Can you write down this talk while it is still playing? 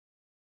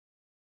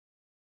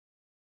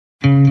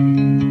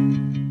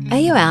Are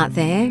you out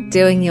there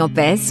doing your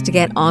best to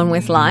get on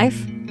with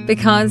life?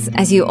 Because,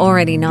 as you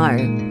already know,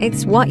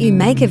 it's what you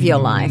make of your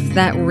life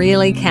that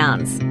really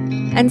counts.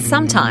 And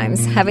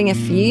sometimes having a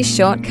few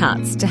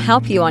shortcuts to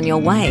help you on your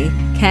way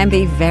can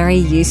be very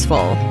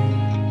useful.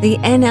 The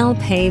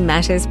NLP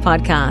Matters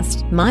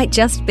podcast might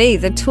just be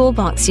the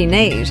toolbox you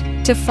need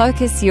to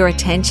focus your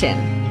attention,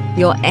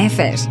 your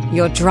effort,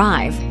 your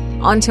drive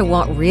onto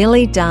what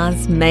really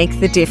does make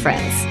the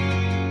difference.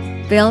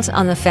 Built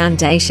on the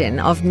foundation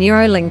of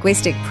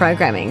neuro-linguistic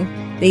programming,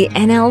 the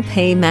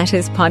NLP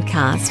Matters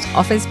podcast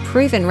offers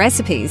proven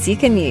recipes you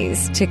can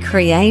use to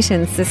create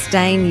and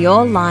sustain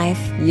your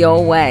life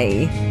your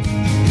way.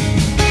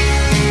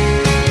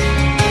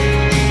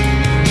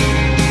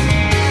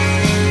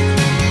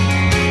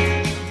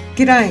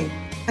 G'day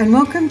and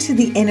welcome to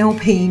the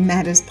NLP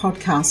Matters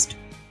podcast.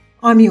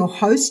 I'm your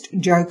host,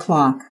 Jo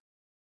Clark.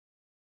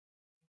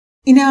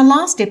 In our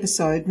last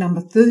episode,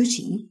 number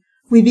 30,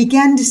 we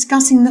began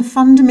discussing the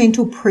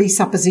fundamental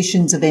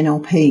presuppositions of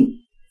NLP.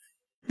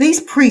 These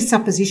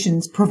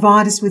presuppositions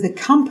provide us with a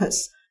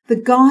compass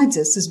that guides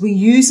us as we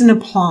use and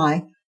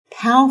apply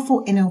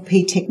powerful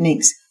NLP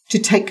techniques to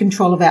take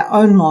control of our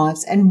own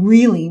lives and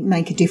really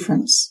make a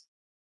difference.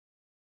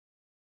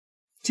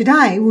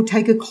 Today, we'll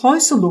take a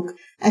closer look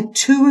at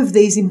two of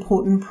these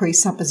important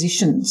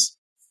presuppositions.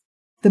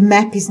 The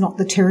map is not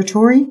the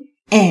territory,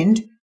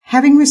 and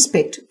having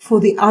respect for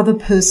the other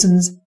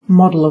person's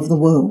model of the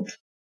world.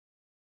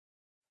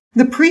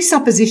 The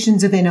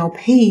presuppositions of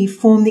NLP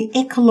form the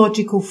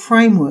ecological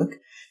framework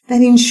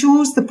that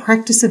ensures the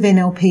practice of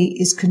NLP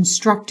is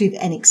constructive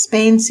and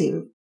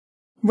expansive,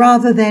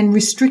 rather than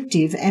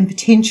restrictive and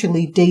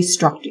potentially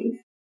destructive.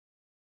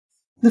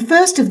 The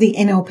first of the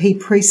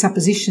NLP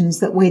presuppositions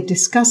that we're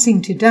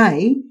discussing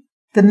today,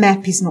 the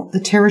map is not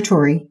the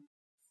territory,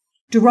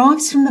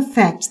 derives from the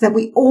fact that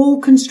we all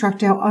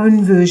construct our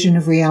own version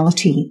of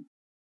reality.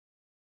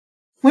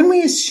 When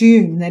we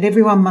assume that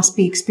everyone must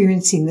be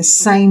experiencing the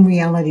same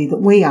reality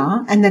that we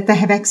are and that they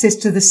have access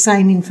to the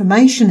same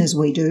information as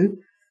we do,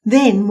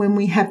 then when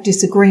we have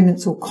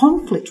disagreements or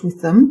conflict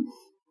with them,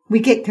 we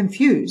get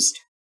confused.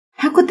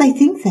 How could they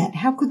think that?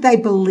 How could they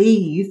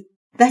believe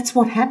that's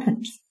what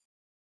happened?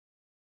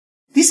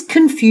 This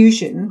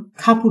confusion,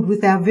 coupled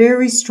with our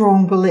very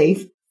strong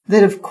belief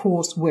that of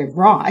course we're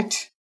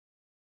right,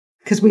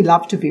 because we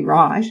love to be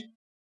right,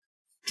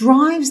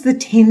 drives the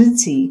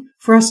tendency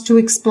for us to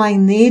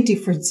explain their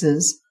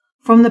differences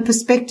from the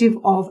perspective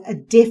of a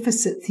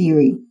deficit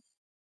theory.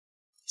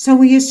 So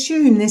we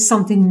assume there's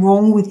something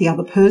wrong with the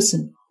other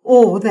person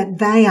or that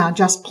they are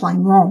just plain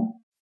wrong.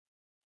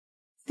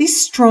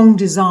 This strong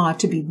desire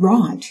to be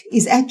right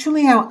is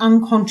actually our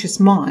unconscious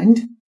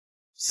mind,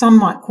 some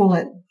might call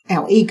it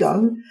our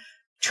ego,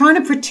 trying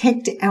to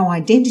protect our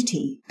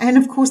identity. And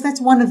of course,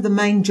 that's one of the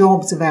main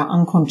jobs of our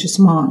unconscious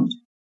mind.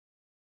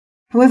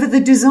 However, the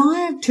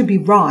desire to be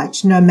right,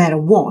 no matter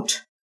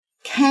what,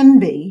 can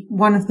be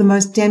one of the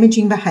most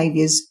damaging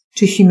behaviours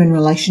to human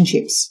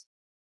relationships.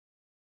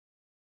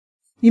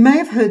 You may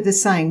have heard the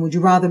saying, would you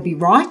rather be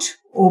right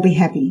or be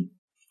happy?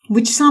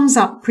 Which sums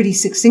up pretty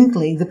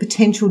succinctly the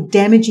potential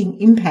damaging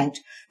impact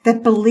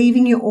that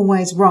believing you're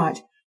always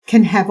right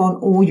can have on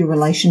all your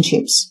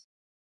relationships.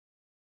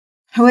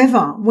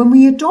 However, when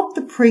we adopt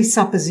the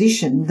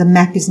presupposition, the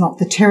map is not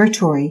the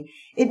territory,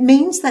 it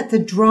means that the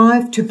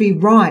drive to be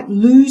right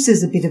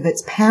loses a bit of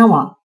its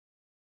power.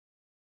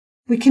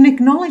 We can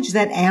acknowledge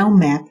that our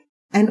map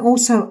and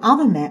also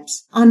other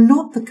maps are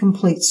not the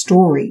complete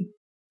story,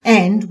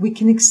 and we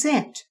can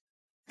accept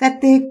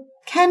that there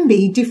can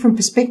be different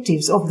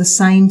perspectives of the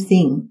same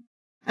thing,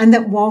 and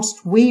that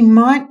whilst we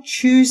might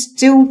choose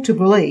still to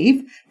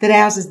believe that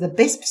ours is the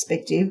best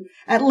perspective,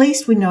 at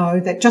least we know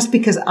that just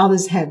because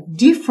others have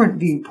different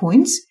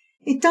viewpoints,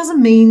 it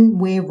doesn't mean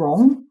we're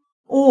wrong,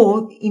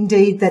 or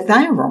indeed that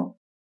they are wrong.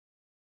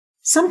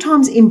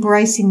 Sometimes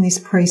embracing this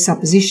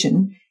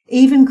presupposition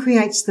even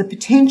creates the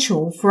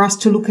potential for us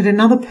to look at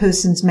another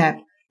person's map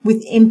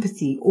with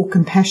empathy or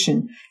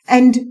compassion.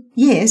 And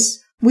yes,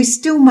 we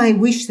still may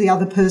wish the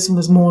other person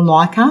was more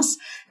like us,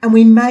 and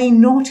we may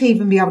not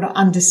even be able to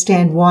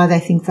understand why they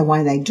think the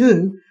way they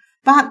do,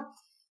 but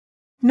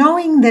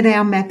knowing that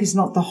our map is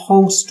not the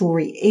whole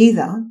story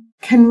either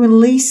can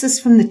release us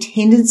from the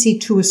tendency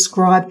to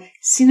ascribe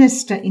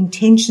sinister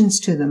intentions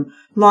to them,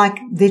 like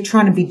they're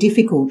trying to be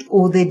difficult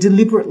or they're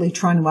deliberately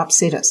trying to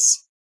upset us.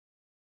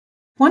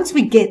 Once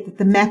we get that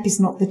the map is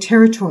not the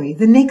territory,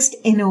 the next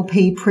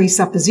NLP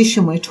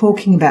presupposition we're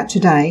talking about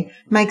today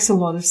makes a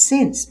lot of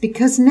sense,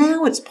 because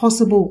now it's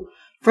possible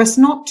for us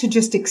not to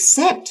just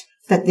accept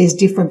that there's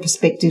different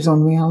perspectives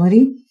on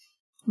reality,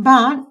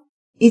 but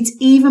it's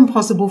even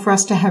possible for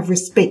us to have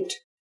respect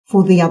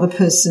for the other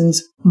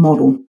person's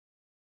model.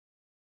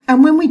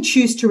 And when we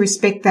choose to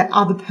respect that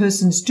other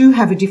persons do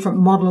have a different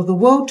model of the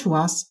world to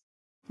us,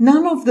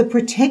 none of the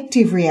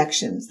protective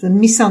reactions, the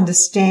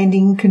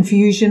misunderstanding,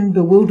 confusion,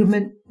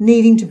 bewilderment,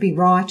 needing to be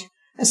right,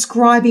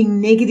 ascribing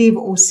negative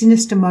or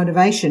sinister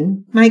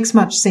motivation makes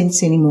much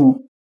sense anymore.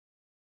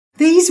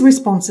 These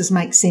responses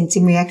make sense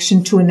in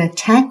reaction to an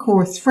attack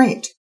or a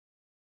threat,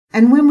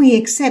 And when we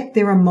accept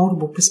there are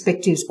multiple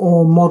perspectives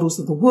or models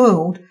of the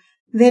world,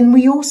 then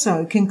we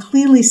also can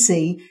clearly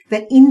see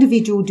that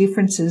individual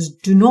differences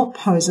do not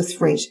pose a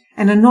threat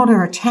and are not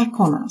an attack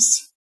on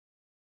us.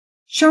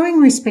 Showing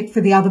respect for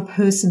the other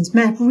person's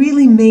map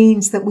really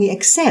means that we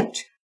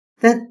accept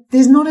that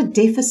there's not a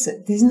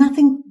deficit. There's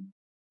nothing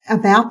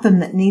about them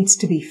that needs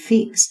to be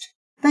fixed.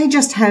 They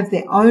just have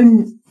their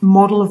own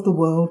model of the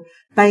world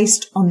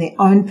based on their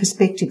own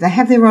perspective. They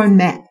have their own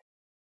map.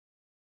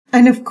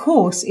 And of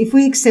course, if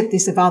we accept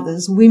this of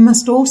others, we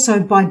must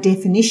also, by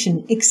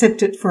definition,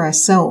 accept it for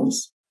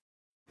ourselves,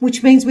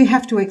 which means we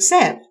have to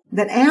accept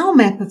that our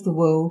map of the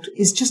world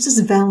is just as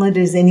valid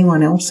as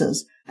anyone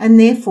else's, and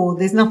therefore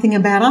there's nothing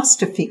about us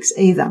to fix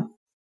either.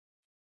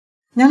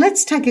 Now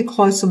let's take a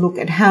closer look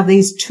at how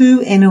these two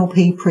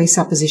NLP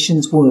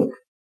presuppositions work.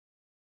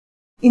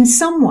 In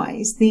some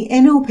ways, the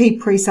NLP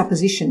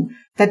presupposition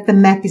that the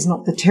map is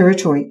not the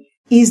territory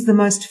is the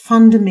most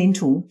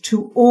fundamental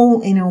to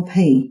all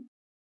NLP.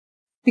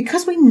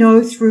 Because we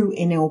know through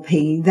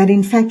NLP that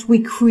in fact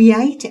we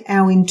create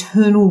our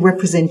internal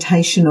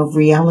representation of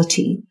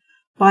reality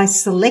by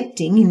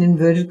selecting, in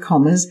inverted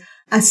commas,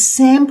 a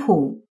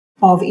sample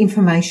of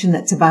information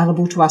that's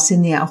available to us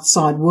in the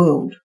outside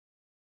world.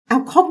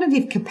 Our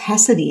cognitive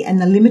capacity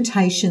and the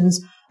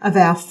limitations of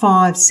our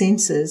 5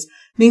 senses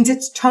means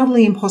it's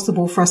totally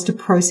impossible for us to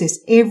process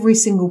every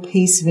single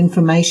piece of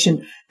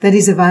information that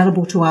is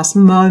available to us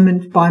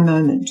moment by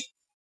moment.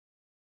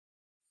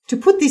 To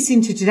put this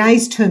into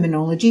today's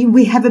terminology,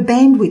 we have a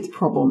bandwidth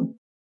problem.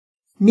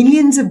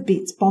 Millions of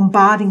bits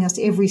bombarding us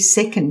every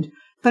second,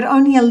 but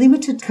only a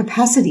limited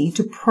capacity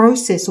to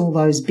process all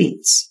those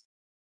bits.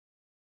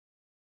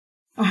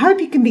 I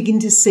hope you can begin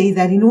to see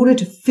that in order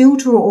to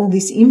filter all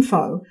this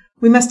info,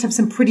 we must have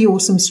some pretty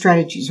awesome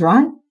strategies,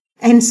 right?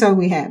 And so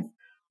we have.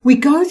 We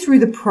go through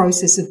the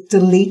process of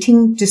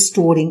deleting,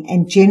 distorting,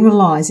 and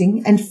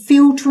generalizing and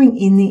filtering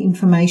in the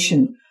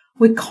information.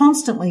 We're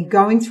constantly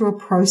going through a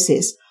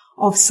process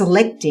of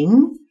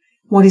selecting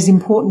what is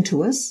important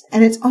to us,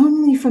 and it's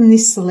only from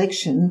this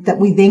selection that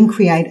we then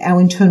create our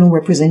internal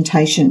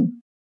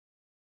representation.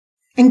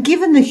 And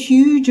given the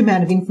huge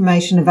amount of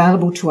information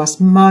available to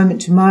us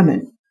moment to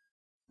moment,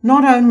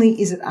 not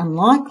only is it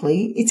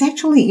unlikely, it's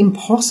actually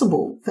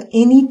impossible for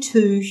any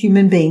two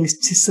human beings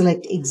to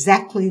select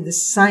exactly the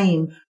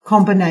same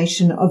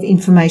combination of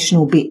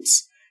informational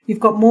bits.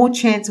 You've got more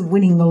chance of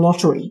winning the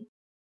lottery.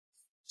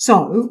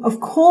 So, of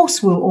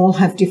course, we'll all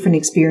have different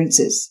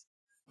experiences.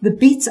 The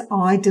bits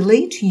I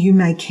delete, you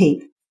may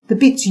keep. The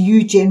bits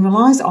you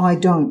generalize, I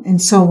don't,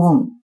 and so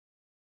on.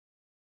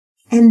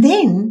 And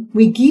then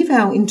we give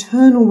our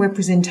internal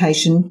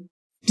representation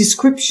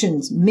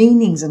descriptions,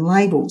 meanings, and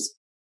labels,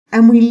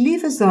 and we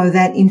live as though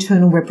that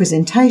internal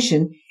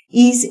representation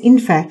is in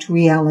fact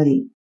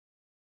reality.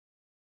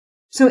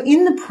 So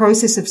in the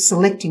process of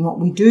selecting what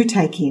we do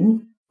take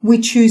in,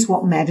 we choose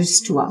what matters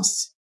to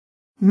us.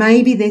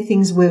 Maybe they're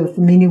things we're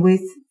familiar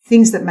with,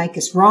 things that make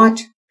us right,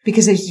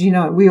 because as you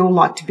know, we all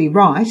like to be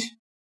right.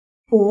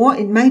 Or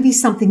it may be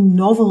something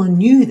novel and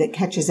new that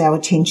catches our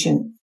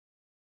attention.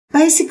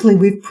 Basically,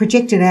 we've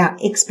projected our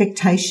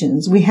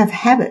expectations. We have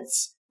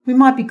habits. We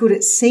might be good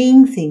at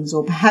seeing things,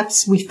 or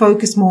perhaps we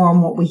focus more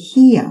on what we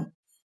hear.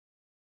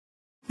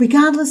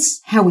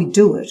 Regardless how we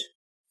do it,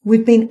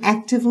 we've been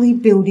actively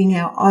building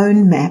our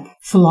own map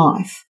for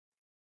life.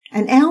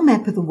 And our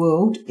map of the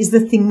world is the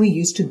thing we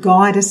use to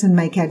guide us and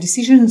make our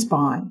decisions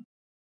by.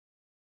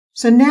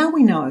 So now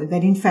we know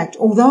that in fact,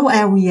 although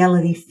our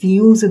reality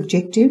feels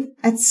objective,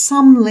 at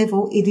some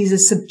level it is a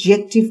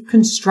subjective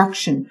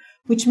construction,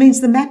 which means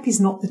the map is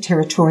not the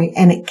territory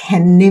and it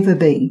can never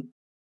be.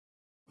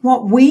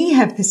 What we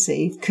have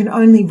perceived can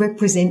only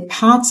represent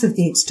parts of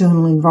the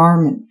external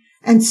environment,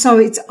 and so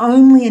it's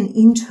only an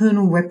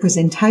internal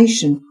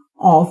representation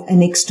of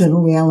an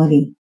external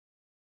reality.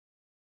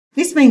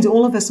 This means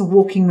all of us are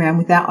walking around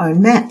with our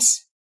own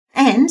maps,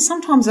 and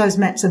sometimes those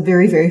maps are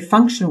very, very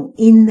functional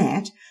in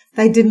that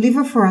they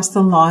deliver for us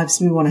the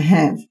lives we want to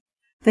have.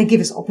 They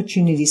give us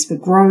opportunities for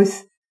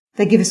growth,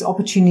 they give us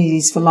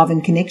opportunities for love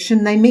and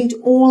connection, they meet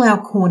all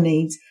our core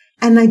needs,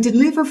 and they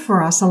deliver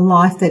for us a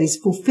life that is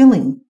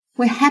fulfilling.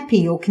 We're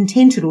happy or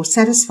contented or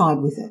satisfied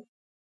with it.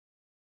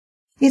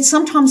 Yet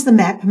sometimes the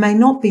map may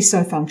not be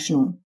so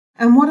functional.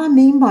 And what I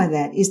mean by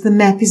that is the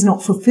map is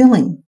not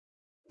fulfilling.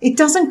 It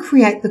doesn't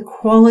create the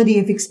quality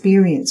of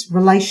experience,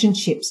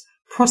 relationships,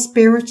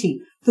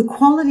 prosperity, the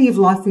quality of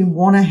life we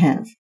want to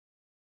have.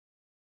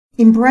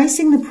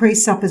 Embracing the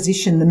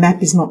presupposition the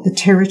map is not the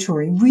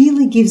territory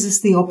really gives us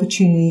the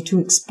opportunity to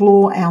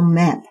explore our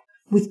map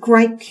with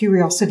great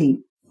curiosity.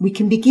 We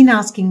can begin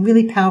asking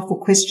really powerful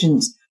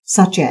questions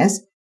such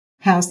as,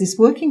 how's this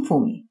working for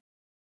me?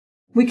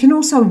 We can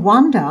also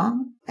wonder,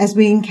 as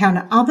we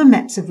encounter other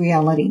maps of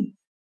reality,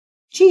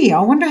 gee,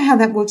 I wonder how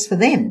that works for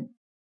them.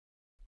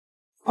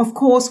 Of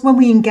course, when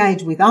we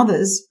engage with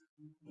others,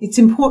 it's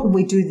important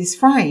we do this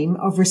frame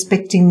of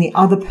respecting the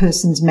other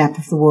person's map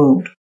of the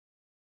world.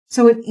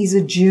 So it is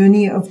a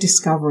journey of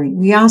discovery.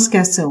 We ask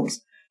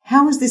ourselves,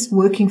 how is this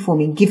working for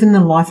me given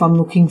the life I'm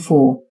looking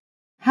for?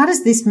 How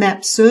does this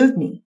map serve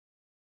me?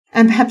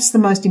 And perhaps the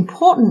most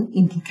important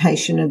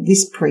implication of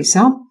this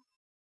precept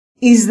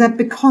is that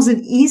because it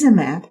is a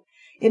map,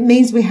 it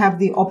means we have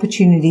the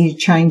opportunity to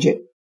change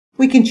it.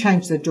 We can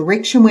change the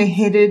direction we're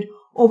headed,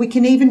 or we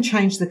can even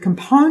change the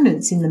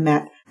components in the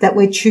map that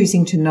we're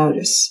choosing to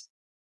notice.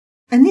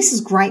 And this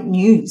is great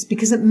news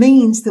because it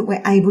means that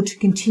we're able to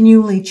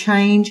continually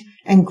change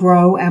and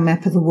grow our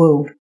map of the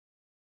world.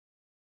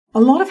 A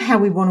lot of how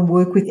we want to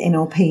work with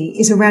NLP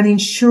is around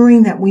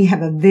ensuring that we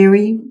have a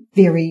very,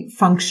 very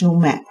functional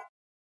map.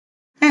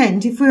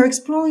 And if we're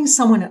exploring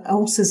someone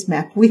else's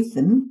map with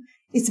them,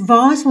 it's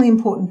vitally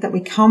important that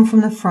we come from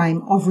the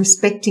frame of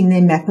respecting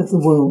their map of the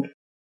world.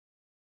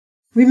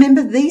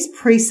 Remember, these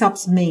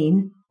precepts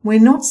mean we're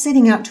not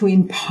setting out to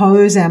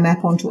impose our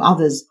map onto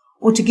others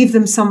or to give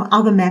them some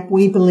other map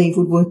we believe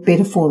would work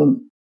better for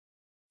them.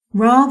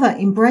 Rather,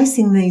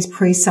 embracing these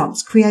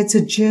precepts creates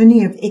a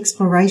journey of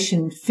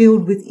exploration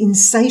filled with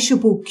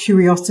insatiable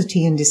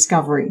curiosity and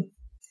discovery.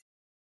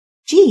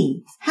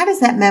 Gee, how does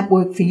that map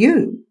work for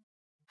you?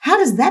 How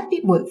does that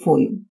bit work for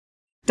you?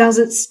 Does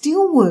it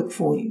still work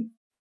for you?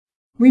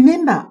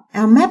 Remember,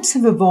 our maps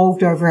have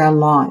evolved over our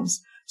lives,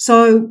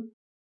 so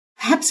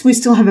perhaps we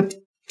still have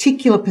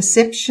particular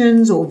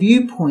perceptions or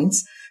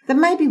viewpoints that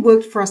maybe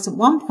worked for us at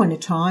one point in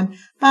time,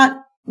 but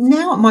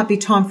now it might be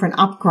time for an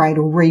upgrade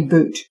or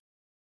reboot.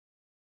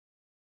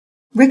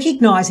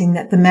 Recognizing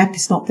that the map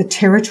is not the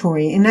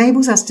territory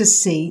enables us to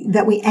see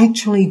that we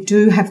actually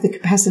do have the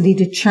capacity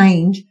to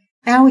change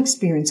our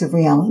experience of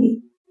reality.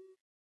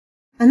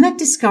 And that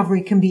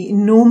discovery can be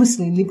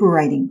enormously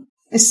liberating,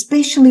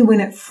 especially when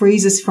it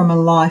frees us from a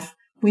life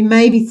we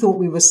maybe thought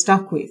we were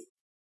stuck with.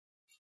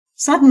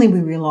 Suddenly we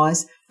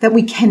realize that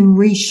we can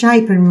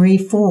reshape and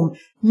reform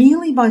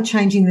merely by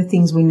changing the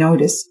things we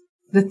notice,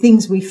 the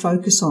things we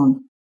focus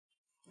on.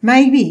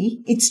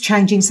 Maybe it's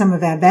changing some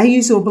of our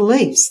values or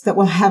beliefs that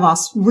will have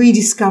us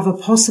rediscover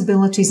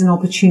possibilities and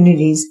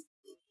opportunities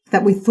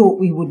that we thought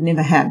we would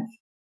never have.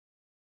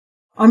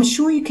 I'm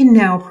sure you can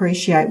now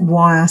appreciate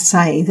why I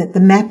say that the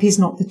map is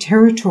not the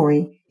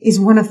territory is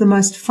one of the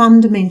most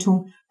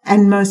fundamental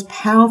and most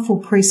powerful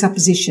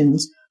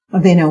presuppositions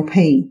of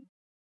NLP.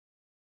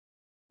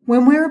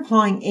 When we're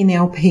applying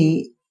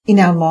NLP in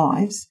our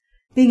lives,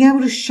 being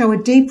able to show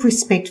a deep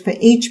respect for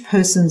each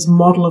person's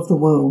model of the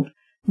world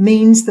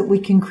means that we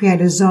can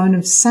create a zone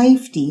of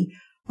safety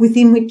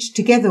within which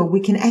together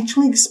we can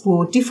actually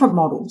explore different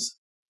models,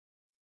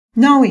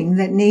 knowing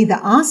that neither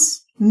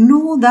us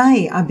nor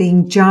they are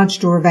being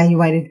judged or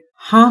evaluated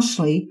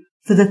harshly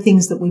for the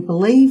things that we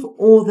believe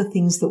or the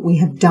things that we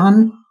have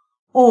done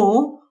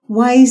or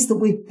ways that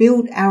we've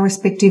built our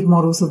respective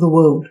models of the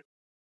world.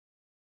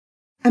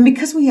 And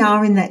because we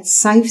are in that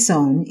safe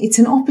zone, it's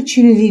an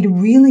opportunity to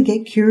really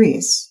get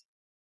curious.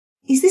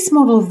 Is this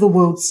model of the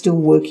world still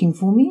working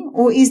for me,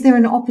 or is there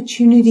an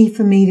opportunity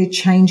for me to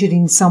change it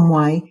in some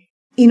way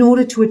in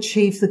order to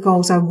achieve the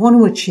goals I want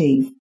to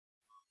achieve,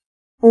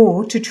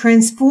 or to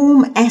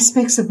transform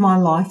aspects of my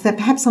life that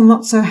perhaps I'm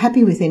not so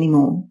happy with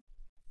anymore?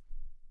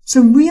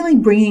 So really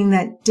bringing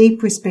that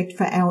deep respect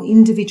for our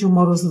individual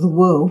models of the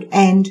world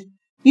and,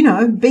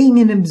 being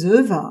an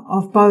observer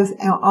of both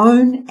our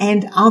own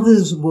and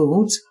others'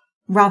 worlds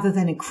rather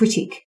than a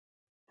critic.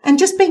 And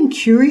just being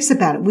curious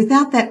about it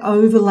without that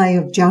overlay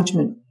of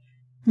judgment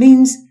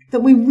means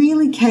that we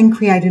really can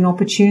create an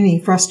opportunity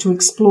for us to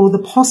explore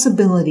the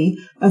possibility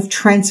of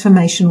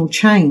transformational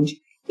change,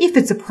 if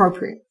it's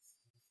appropriate.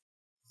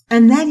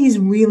 And that is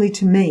really,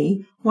 to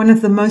me, one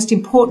of the most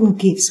important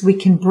gifts we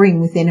can bring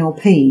with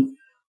NLP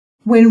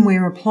when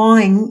we're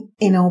applying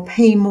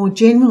NLP more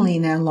generally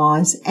in our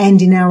lives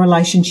and in our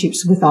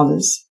relationships with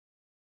others.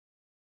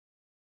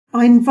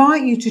 I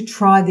invite you to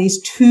try these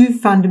two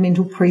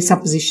fundamental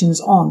presuppositions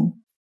on.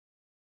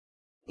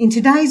 In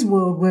today's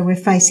world where we're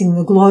facing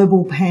the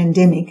global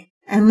pandemic,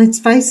 and let's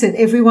face it,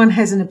 everyone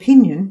has an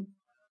opinion,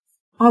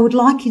 I would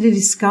like you to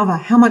discover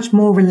how much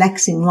more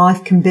relaxing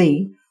life can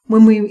be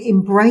when we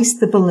embrace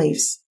the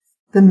beliefs,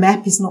 the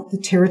map is not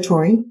the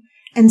territory,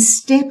 and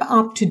step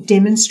up to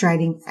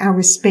demonstrating our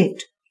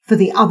respect for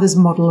the other's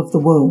model of the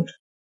world.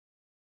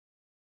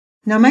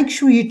 Now make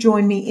sure you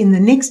join me in the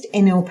next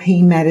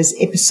NLP Matters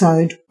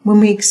episode when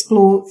we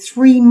explore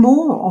 3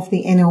 more of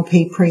the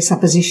NLP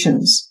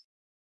presuppositions.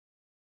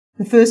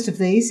 The first of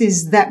these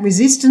is that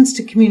resistance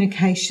to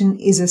communication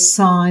is a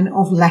sign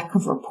of lack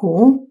of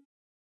rapport.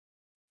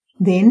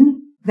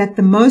 Then, that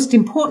the most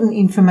important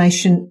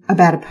information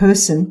about a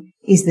person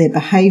is their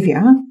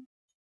behaviour.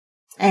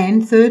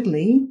 And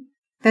thirdly,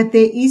 that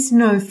there is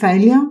no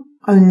failure,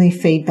 only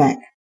feedback.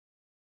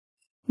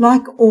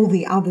 Like all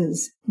the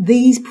others,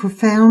 these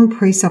profound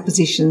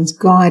presuppositions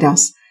guide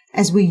us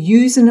as we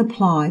use and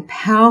apply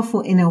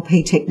powerful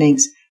NLP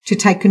techniques to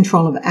take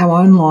control of our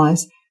own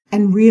lives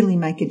and really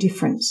make a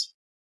difference.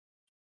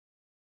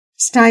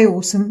 Stay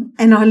awesome,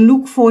 and I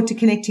look forward to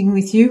connecting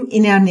with you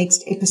in our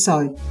next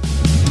episode.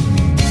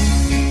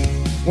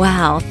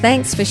 Wow,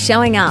 thanks for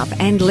showing up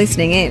and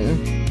listening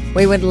in.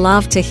 We would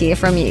love to hear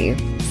from you.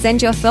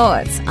 Send your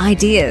thoughts,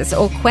 ideas,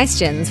 or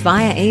questions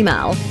via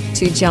email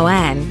to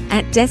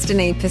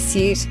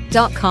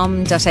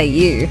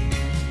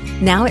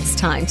joanne@destinypursuit.com.au. Now it's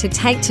time to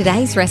take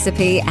today's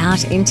recipe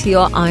out into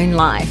your own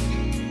life.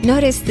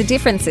 Notice the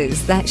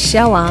differences that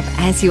show up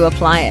as you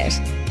apply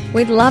it.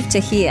 We'd love to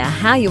hear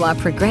how you are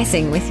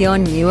progressing with your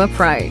new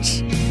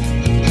approach.